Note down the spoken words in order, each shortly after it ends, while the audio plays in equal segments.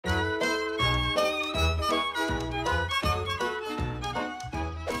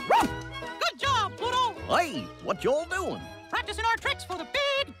Hey, what y'all doing? Practicing our tricks for the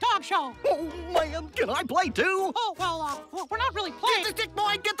big dog show. Oh, man, can I play too? Oh, well, we're not really playing. Get the stick,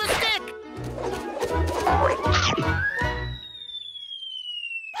 boy, get the stick!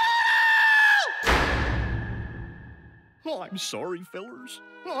 Oh, I'm sorry, fellers.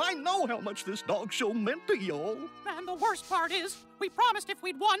 I know how much this dog show meant to y'all. And the worst part is, we promised if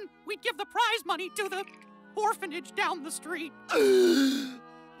we'd won, we'd give the prize money to the orphanage down the street.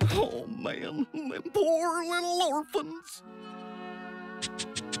 Oh, man, them poor little orphans.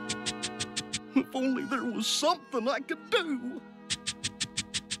 If only there was something I could do.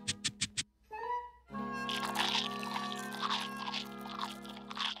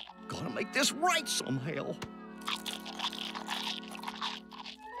 Gotta make this right somehow.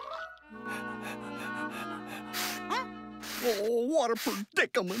 Oh, what a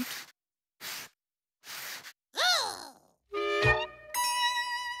predicament.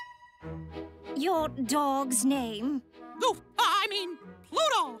 Your dog's name? Goof, I mean,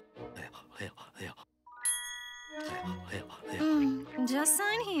 Pluto. Just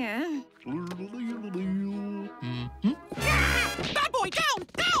sign here. Bad boy, down,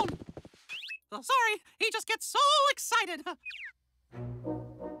 down! Oh, sorry, he just gets so excited.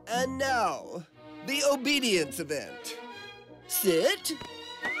 And now, the obedience event. Sit.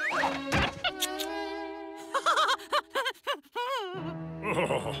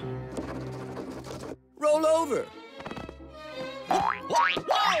 Roll over.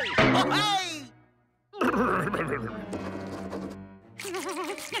 Hey!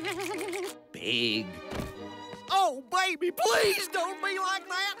 Big. Oh, baby, please don't be like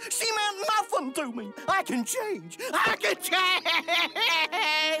that. She meant nothing to me. I can change. I can change.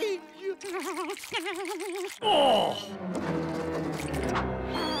 Oh.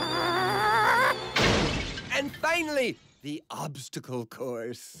 And finally, the obstacle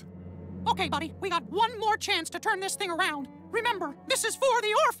course. Okay, buddy, we got one more chance to turn this thing around. Remember, this is for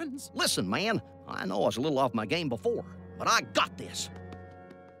the orphans. Listen, man, I know I was a little off my game before, but I got this.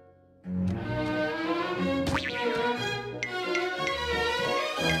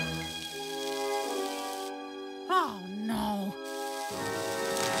 Oh, no.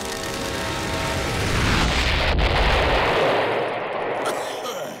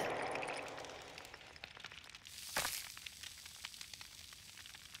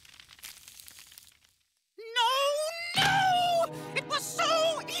 No! It was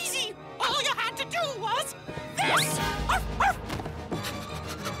so easy! All you had to do was this! Arf, arf.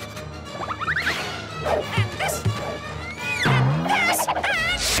 And this! And this!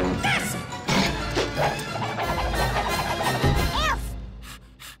 And this! Arf!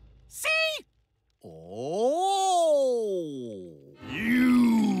 See? Oh!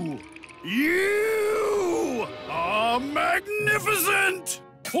 You are magnificent!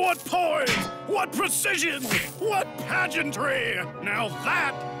 What poise! What precision! What pageantry! Now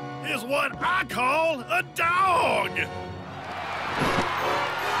that is what I call a dog!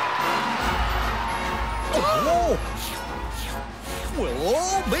 Oh! We'll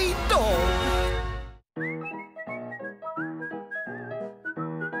all be dogs.